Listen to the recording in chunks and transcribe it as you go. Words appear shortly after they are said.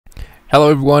Hello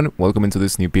everyone, welcome into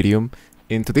this new video.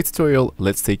 In today's tutorial,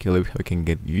 let's take a look how we can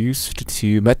get used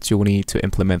to MidJourney to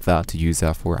implement that, to use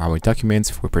that for our documents,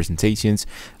 for presentations,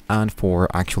 and for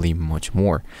actually much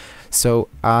more. So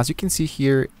as you can see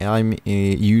here, I'm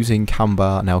using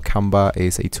Canva. Now Canva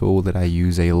is a tool that I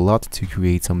use a lot to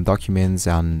create some documents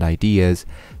and ideas.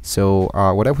 So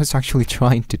what I was actually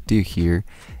trying to do here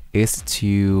is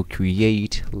to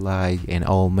create like an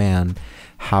old man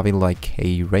having like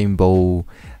a rainbow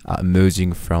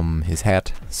emerging from his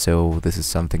head. So this is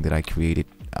something that I created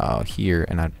here,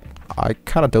 and I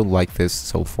kind of don't like this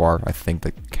so far. I think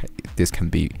that this can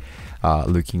be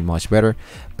looking much better,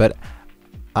 but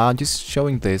just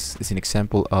showing this is an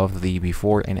example of the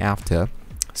before and after.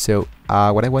 So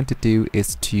what I want to do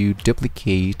is to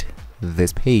duplicate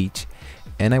this page,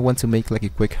 and I want to make like a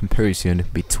quick comparison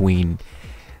between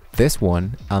this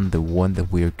one and the one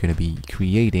that we're going to be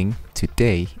creating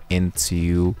today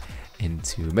into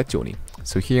MidJourney.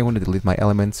 So here I want to delete my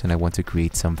elements and I want to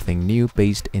create something new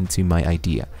based into my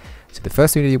idea. So the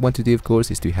first thing that you want to do, of course,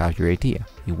 is to have your idea.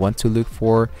 You want to look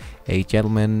for a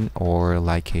gentleman or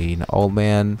like an old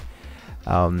man,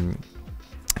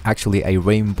 actually a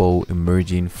rainbow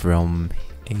emerging from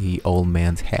a old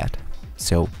man's head.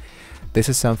 So this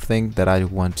is something that I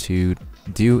want to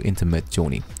do into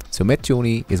MidJourney. So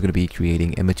MidJourney is going to be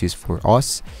creating images for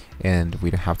us, and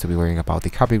we don't have to be worrying about the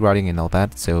copywriting and all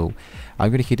that. So I'm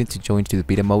going to hit into join to the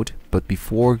beta mode, but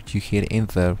before you hit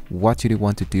enter, what you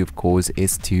want to do, of course,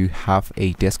 is to have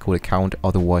a Discord account.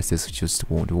 Otherwise this just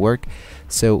won't work.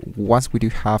 So once we do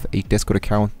have a Discord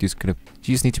account, you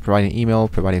just need to provide an email,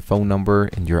 provide a phone number,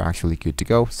 and you're actually good to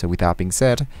go. So with that being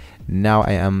said, now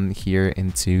I am here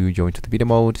into join to the beta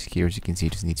mode. Here, as you can see,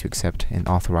 you just need to accept and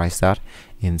authorize that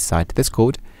inside the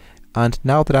Discord. And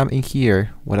now that I'm in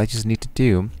here, what I just need to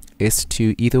do is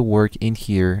to either work in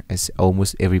here as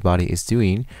almost everybody is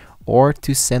doing, or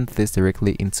to send this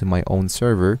directly into my own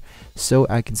server so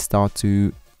I can start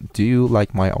to do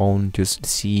like my own, just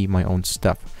see my own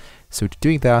stuff. So to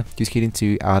doing that, just hit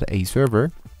into add a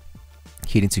server,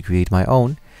 hit into create my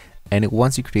own, and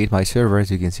once you create my server,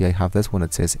 as you can see, I have this one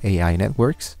that says AI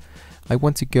networks. I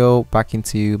want to go back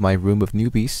into my room of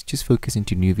newbies. Just focus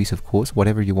into newbies, of course,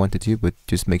 whatever you want to do, but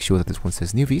just make sure that this one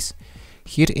says newbies.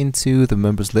 Hit into the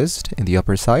members list in the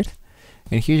upper side,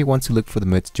 and here you want to look for the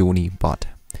MidJourney bot.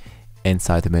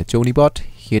 Inside the MidJourney bot,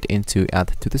 hit into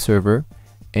add to the server,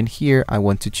 and here I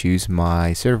want to choose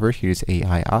my server. Here's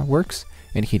AI artworks,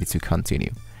 and hit it to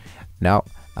continue. Now,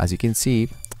 as you can see,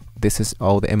 this is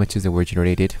all the images that were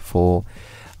generated for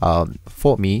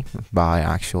me by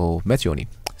actual MidJourney.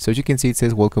 So as you can see, it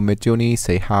says welcome MidJourney,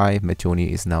 say hi.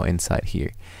 MidJourney is now inside here.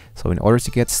 So in order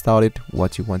to get started,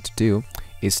 what you want to do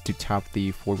is to tap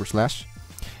the /,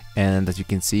 and as you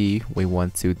can see, we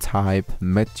want to type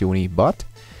MidJourney bot,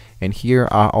 and here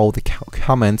are all the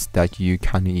comments that you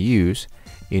can use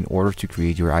in order to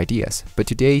create your ideas. But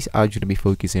today I'm going to be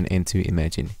focusing into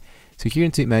Imagine. So here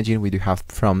into Imagine, we do have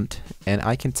prompt, and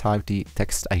I can type the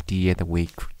text idea that we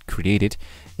created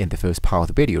in the first part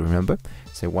of the video, remember?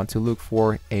 So I want to look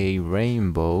for a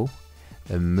rainbow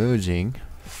emerging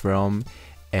from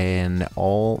an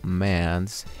old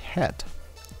man's head.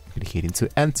 I'm going to hit into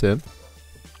enter,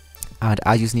 and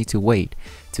I just need to wait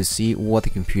to see what the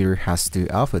computer has to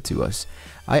offer to us.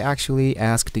 I actually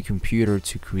asked the computer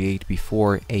to create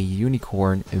before a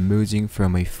unicorn emerging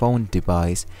from a phone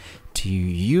device, to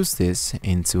use this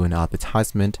into an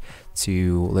advertisement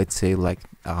to, let's say, like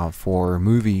for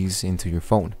movies into your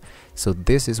phone. So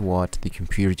this is what the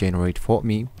computer generated for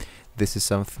me. This is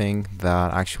something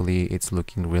that actually it's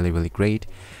looking really great.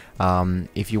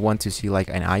 If you want to see like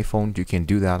an iPhone, you can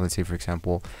do that. Let's say, for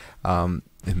example,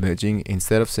 emerging,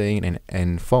 instead of saying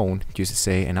an phone, just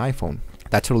say an iPhone.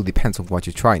 That totally depends on what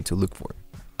you're trying to look for.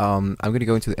 I'm going to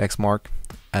go into the X mark,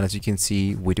 and as you can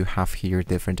see, we do have here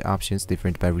different options,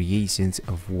 different variations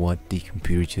of what the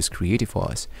computer just created for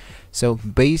us. So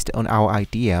based on our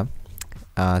idea,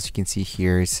 as you can see,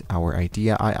 here's our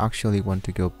idea. I actually want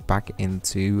to go back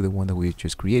into the one that we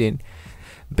just created.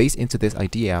 Based into this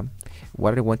idea,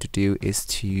 what I want to do is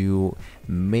to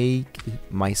make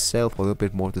myself a little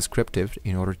bit more descriptive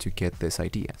in order to get this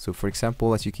idea. So for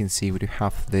example, as you can see, we do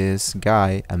have this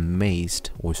guy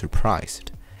amazed or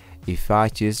surprised. If I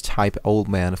just type old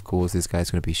man, of course, this guy's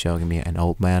going to be showing me an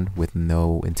old man with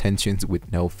no intentions,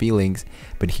 with no feelings,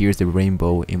 but here's the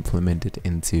rainbow implemented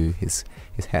into his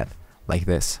head, like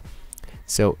this.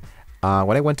 So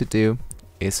what I want to do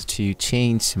is to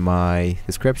change my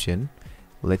description.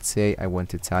 Let's say I want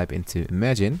to type into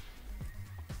Imagine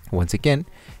once again,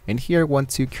 and here I want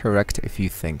to correct a few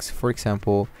things. For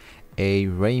example, a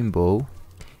rainbow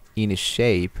in a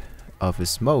shape of a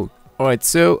smoke Alright,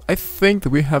 so I think that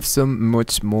we have some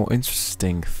much more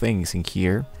interesting things in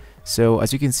here. So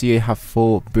as you can see, I have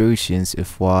full versions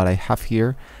of what I have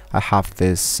here. I have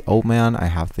this old man, I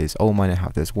have this old man, I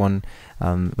have this one,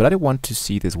 but I don't want to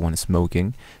see this one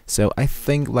smoking. So I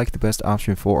think like the best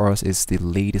option for us is the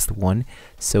latest one.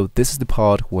 So this is the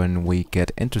part when we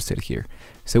get interested here.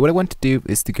 So what I want to do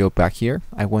is to go back here.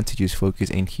 I want to just focus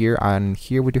in here, and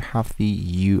here we do have the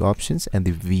U options and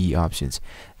the V options.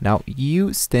 Now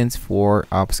U stands for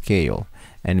upscale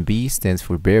and B stands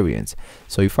for variance.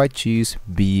 So if I choose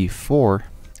B4,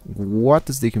 what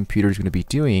is the computer going to be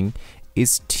doing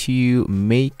is to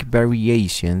make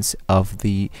variations of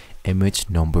the image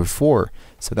number 4.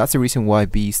 So that's the reason why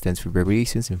B stands for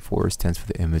variations and 4 stands for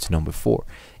the image number 4.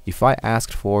 If I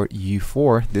asked for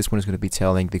U4, this one is going to be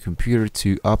telling the computer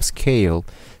to upscale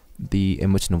the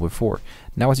image number 4.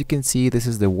 Now as you can see, this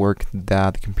is the work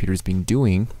that the computer has been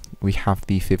doing. We have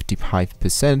the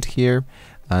 55% here,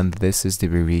 and this is the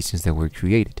variations that were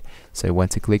created. So I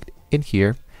want to click in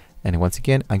here, and once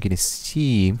again I'm going to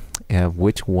see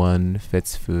which one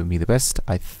fits for me the best.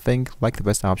 I think like the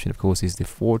best option of course is the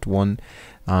 4th one,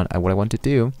 and what I want to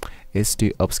do is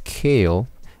to upscale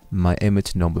my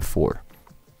image number 4.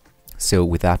 So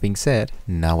with that being said,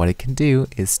 now what I can do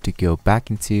is to go back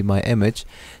into my image,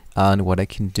 and what I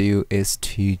can do is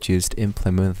to just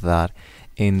implement that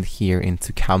in here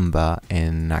into Canva.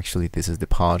 And actually this is the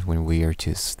part when we are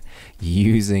just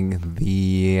using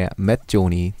the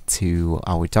MidJourney to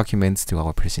our documents, to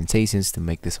our presentations, to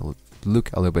make this look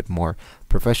a little bit more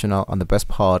professional. And the best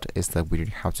part is that we don't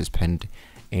have to spend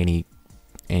any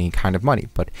kind of money.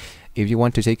 But if you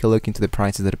want to take a look into the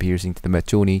prices that appears into the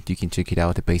MidJourney, you can check it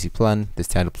out: the basic plan, the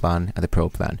standard plan, and the pro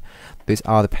plan. These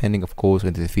are depending of course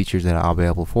on the features that are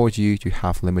available for you. You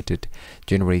have limited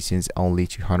generations, only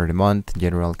 200 a month,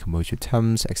 general commercial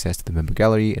terms, access to the member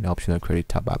gallery, and optional credit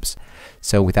top-ups.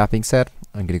 So with that being said,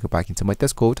 I'm going to go back into my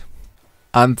Discord,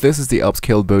 and this is the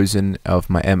upscaled version of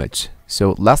my image.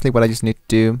 So lastly, what I just need to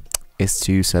do is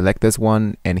to select this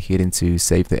one and hit into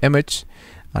save the image,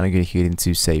 and I'm going to hit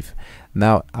into save.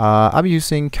 Now I'm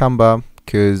using Canva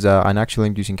because I'm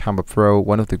actually using Canva Pro.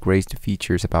 One of the great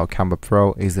features about Canva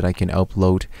Pro is that I can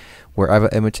upload wherever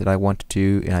image that I want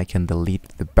to, and I can delete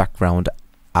the background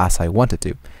as I wanted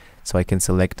to. So I can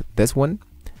select this one,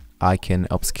 I can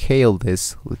upscale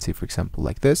this, let's say for example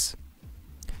like this,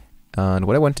 and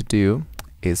what I want to do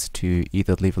is to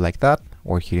either leave it like that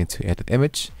or hit into edit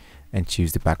image and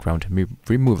choose the background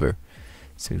remover.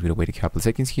 So we're going to wait a couple of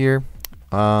seconds here,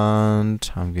 and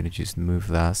I'm going to just move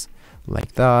that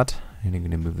like that, and I'm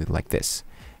going to move it like this,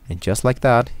 and just like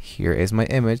that, here is my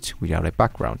image without a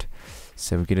background.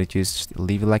 So we're going to just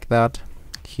leave it like that.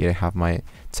 Here I have my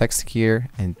text here,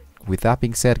 and with that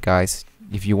being said guys,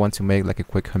 if you want to make like a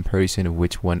quick comparison of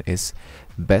which one is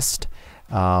best,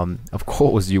 of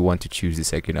course you want to choose the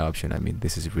second option. I mean,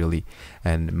 this is really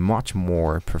and much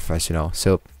more professional.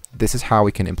 So this is how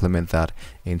we can implement that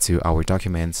into our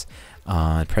documents,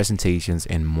 presentations,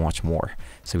 and much more.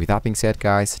 So with that being said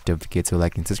guys, don't forget to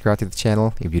like and subscribe to the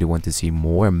channel if you do want to see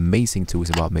more amazing tools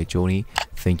about MidJourney.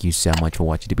 Thank you so much for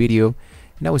watching the video,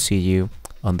 and I will see you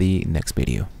on the next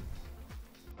video.